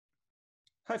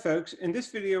Hi folks, in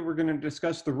this video we're going to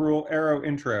discuss the rule arrow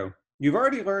intro. You've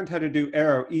already learned how to do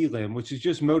arrow elim, which is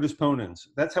just modus ponens.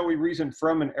 That's how we reason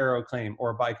from an arrow claim or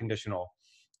a biconditional.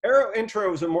 Arrow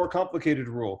intro is a more complicated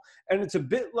rule, and it's a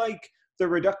bit like the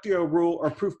reductio rule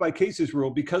or proof by cases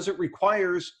rule because it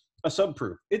requires a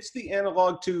subproof. It's the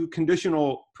analog to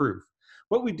conditional proof.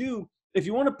 What we do, if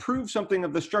you want to prove something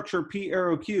of the structure P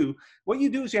arrow Q, what you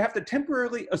do is you have to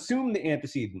temporarily assume the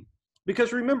antecedent.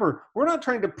 Because remember, we're not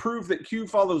trying to prove that Q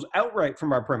follows outright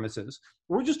from our premises.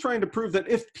 We're just trying to prove that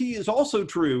if P is also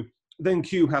true, then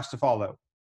Q has to follow.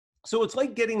 So it's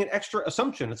like getting an extra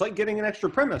assumption. It's like getting an extra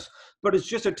premise, but it's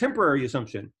just a temporary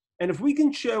assumption. And if we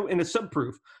can show in a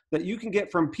subproof that you can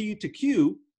get from P to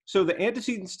Q, so the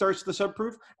antecedent starts the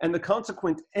subproof and the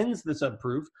consequent ends the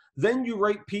subproof, then you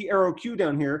write P arrow Q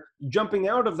down here, jumping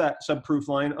out of that subproof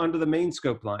line onto the main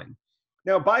scope line.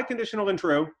 Now, biconditional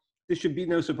intro, this should be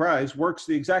no surprise, works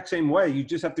the exact same way. You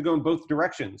just have to go in both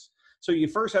directions. So you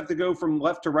first have to go from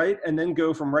left to right and then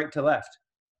go from right to left.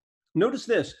 Notice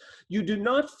this, you do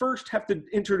not first have to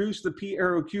introduce the P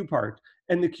arrow Q part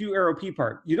and the Q arrow P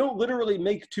part. You don't literally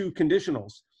make two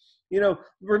conditionals. You know,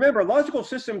 remember, logical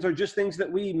systems are just things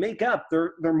that we make up.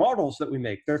 They're models that we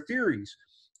make, they're theories.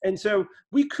 And so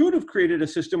we could have created a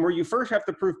system where you first have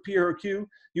to prove P arrow Q,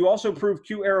 you also prove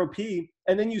Q arrow P,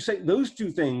 and then you say those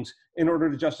two things in order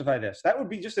to justify this. That would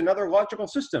be just another logical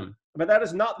system, but that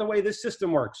is not the way this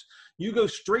system works. You go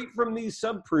straight from these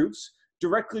subproofs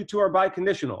directly to our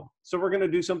biconditional. So we're going to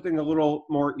do something a little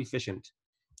more efficient.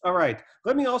 All right,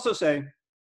 let me also say,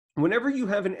 whenever you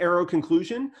have an arrow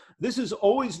conclusion, this is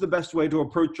always the best way to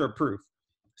approach your proof.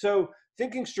 So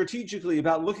thinking strategically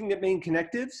about looking at main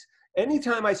connectives,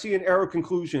 anytime I see an arrow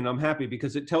conclusion, I'm happy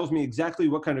because it tells me exactly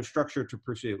what kind of structure to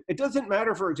pursue. It doesn't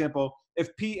matter, for example,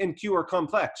 if P and Q are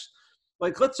complex.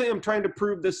 Like, let's say I'm trying to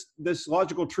prove this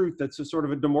logical truth that's a sort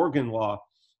of a De Morgan law.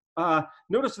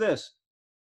 Notice this.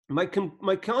 My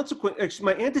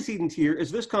antecedent here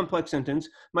is this complex sentence.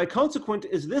 My consequent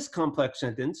is this complex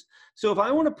sentence. So if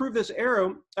I want to prove this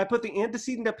arrow, I put the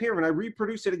antecedent up here and I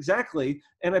reproduce it exactly,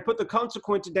 and I put the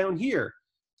consequent down here.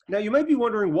 Now, you might be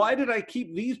wondering, why did I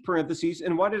keep these parentheses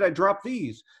and why did I drop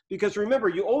these? Because remember,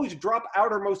 you always drop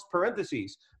outermost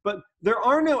parentheses, but there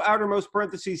are no outermost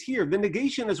parentheses here. The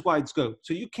negation is wide scope,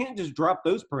 so you can't just drop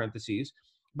those parentheses.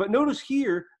 But notice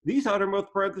here, these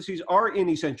outermost parentheses are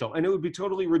inessential, and it would be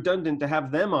totally redundant to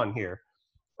have them on here.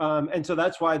 And so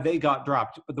that's why they got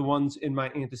dropped, but the ones in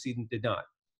my antecedent did not.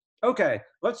 Okay,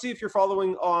 let's see if you're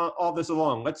following all this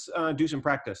along. Let's do some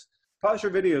practice. Pause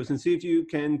your videos and see if you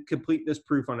can complete this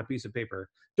proof on a piece of paper.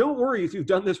 Don't worry if you've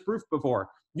done this proof before.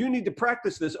 You need to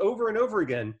practice this over and over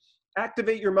again.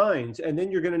 Activate your minds, and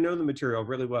then you're going to know the material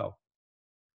really well.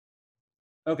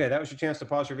 Okay, that was your chance to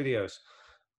pause your videos.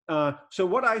 So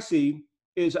what I see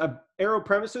is arrow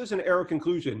premises and arrow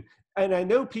conclusion. And I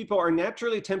know people are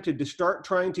naturally tempted to start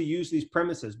trying to use these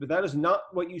premises, but that is not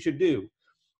what you should do.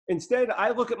 Instead, I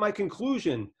look at my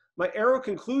conclusion. My arrow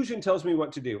conclusion tells me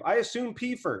what to do. I assume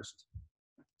P first.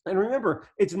 And remember,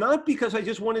 it's not because I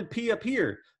just wanted P up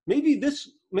here. Maybe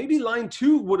line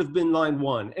 2 would have been line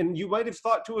 1, and you might have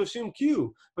thought to assume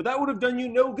Q, but that would have done you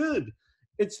no good.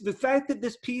 It's the fact that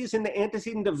this P is in the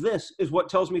antecedent of this is what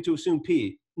tells me to assume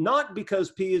P, not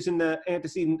because P is in the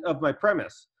antecedent of my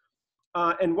premise.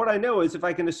 And what I know is if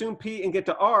I can assume P and get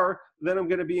to R, then I'm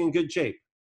going to be in good shape.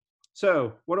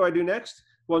 So what do I do next?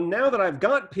 Well, now that I've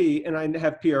got P and I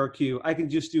have P arrow Q, I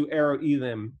can just do arrow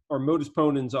elim or modus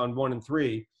ponens on 1 and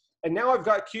 3. And now I've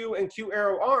got Q and Q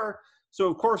arrow R, so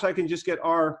of course I can just get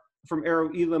R from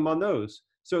arrow elim on those.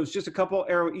 So it's just a couple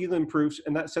arrow elim proofs,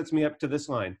 and that sets me up to this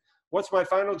line. What's my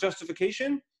final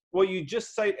justification? Well, you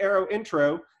just cite arrow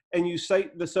intro, and you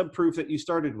cite the subproof that you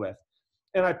started with.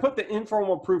 And I put the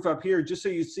informal proof up here just so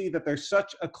you see that there's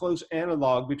such a close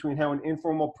analog between how an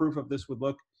informal proof of this would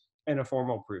look and a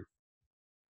formal proof.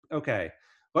 Okay,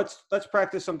 let's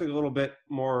practice something a little bit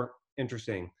more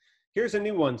interesting. Here's a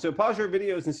new one. So pause your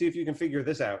videos and see if you can figure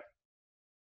this out.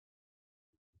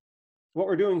 What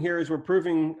we're doing here is we're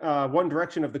proving one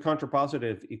direction of the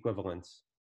contrapositive equivalence.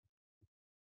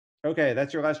 Okay,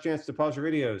 that's your last chance to pause your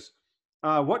videos.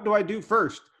 What do I do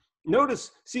first?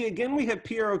 Notice, see, again, we have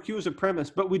P arrow Q as a premise,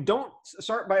 but we don't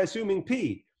start by assuming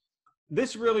P.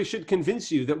 This really should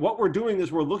convince you that what we're doing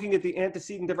is we're looking at the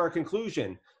antecedent of our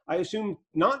conclusion. I assume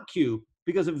not Q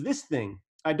because of this thing.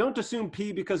 I don't assume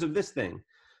P because of this thing.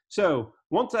 So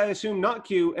once I assume not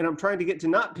Q and I'm trying to get to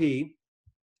not P,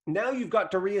 now you've got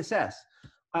to reassess.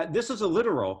 This is a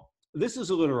literal. This is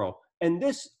a literal. And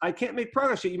this, I can't make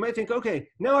progress yet. You might think, okay,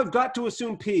 now I've got to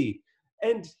assume P.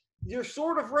 And You're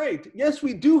sort of right. Yes,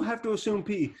 we do have to assume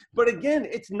P. But again,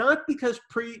 it's not because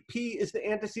P is the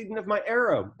antecedent of my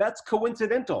arrow. That's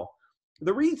coincidental.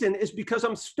 The reason is because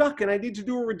I'm stuck and I need to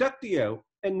do a reductio,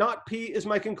 and not P is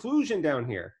my conclusion down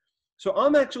here. So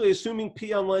I'm actually assuming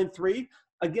P on line 3.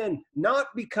 Again, not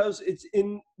because it's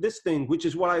in this thing, which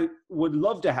is what I would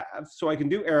love to have, so I can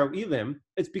do arrow elim.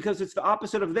 It's because it's the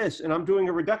opposite of this, and I'm doing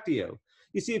a reductio.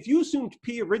 You see, if you assumed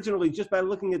P originally just by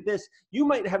looking at this, you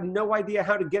might have no idea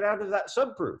how to get out of that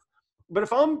subproof. But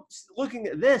if I'm looking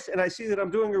at this and I see that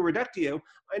I'm doing a reductio,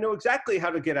 I know exactly how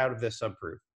to get out of this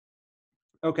subproof.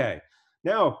 Okay,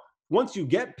 now, once you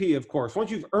get P, of course, once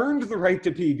you've earned the right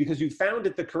to P because you found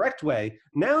it the correct way,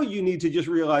 now you need to just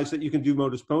realize that you can do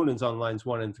modus ponens on lines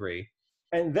 1 and 3.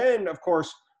 And then, of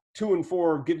course, 2 and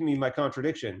 4 give me my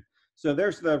contradiction. So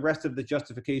there's the rest of the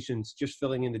justifications, just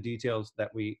filling in the details that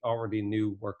we already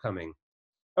knew were coming.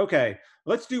 Okay,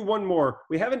 let's do one more.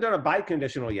 We haven't done a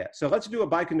biconditional yet, so let's do a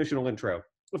biconditional intro.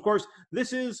 Of course,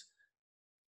 this is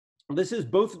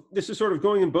sort of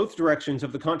going in both directions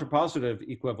of the contrapositive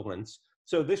equivalence.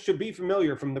 So this should be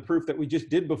familiar from the proof that we just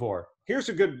did before. Here's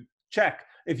a good check.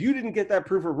 If you didn't get that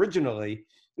proof originally,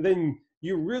 then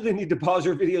you really need to pause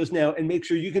your videos now and make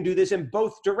sure you can do this in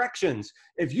both directions.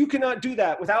 If you cannot do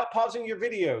that without pausing your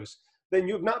videos, then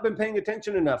you have not been paying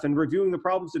attention enough and reviewing the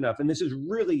problems enough. And this is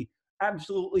really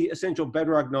absolutely essential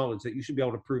bedrock knowledge that you should be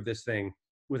able to prove this thing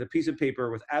with a piece of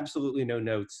paper with absolutely no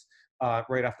notes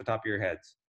right off the top of your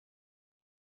heads.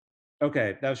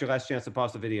 Okay, that was your last chance to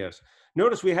pause the videos.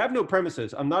 Notice we have no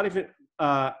premises. I'm not even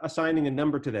assigning a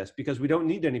number to this because we don't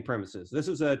need any premises. This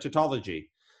is a tautology.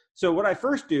 So what I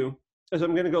first do is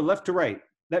I'm going to go left to right.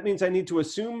 That means I need to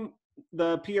assume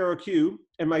the P arrow Q,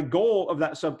 and my goal of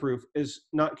that subproof is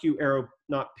not Q arrow,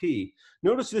 not P.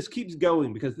 Notice this keeps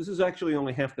going because this is actually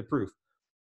only half the proof.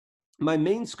 My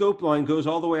main scope line goes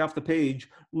all the way off the page.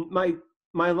 My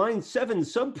line 7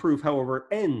 subproof, however,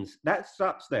 ends. That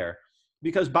stops there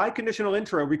because biconditional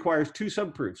intro requires 2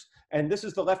 subproofs, and this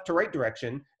is the left to right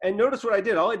direction. And notice what I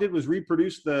did. All I did was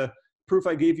reproduce the proof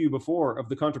I gave you before of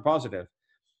the contrapositive.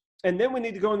 And then we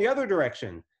need to go in the other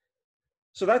direction.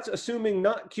 So that's assuming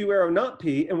not Q arrow, not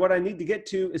P, and what I need to get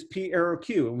to is P arrow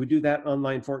Q, and we do that on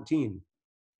line 14.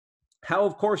 How,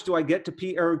 of course, do I get to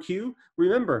P arrow Q?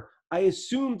 Remember, I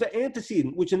assume the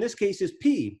antecedent, which in this case is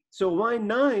P. So line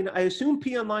 9, I assume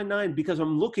P on line 9 because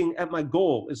I'm looking at my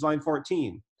goal is line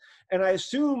 14. And I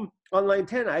assume on line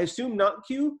 10, I assume not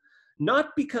Q,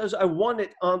 not because I want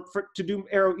it to do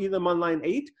arrow elim on line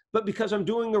 8, but because I'm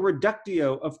doing a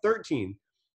reductio of 13.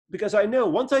 Because I know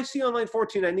once I see on line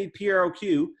 14, I need P arrow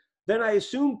Q, then I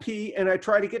assume P and I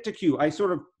try to get to Q. I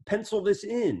sort of pencil this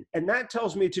in, and that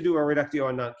tells me to do a reductio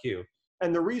on not Q.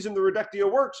 And the reason the reductio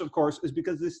works, of course, is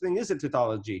because this thing is a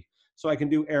tautology. So I can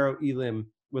do arrow elim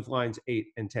with lines 8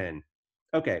 and 10.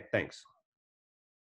 Okay, thanks.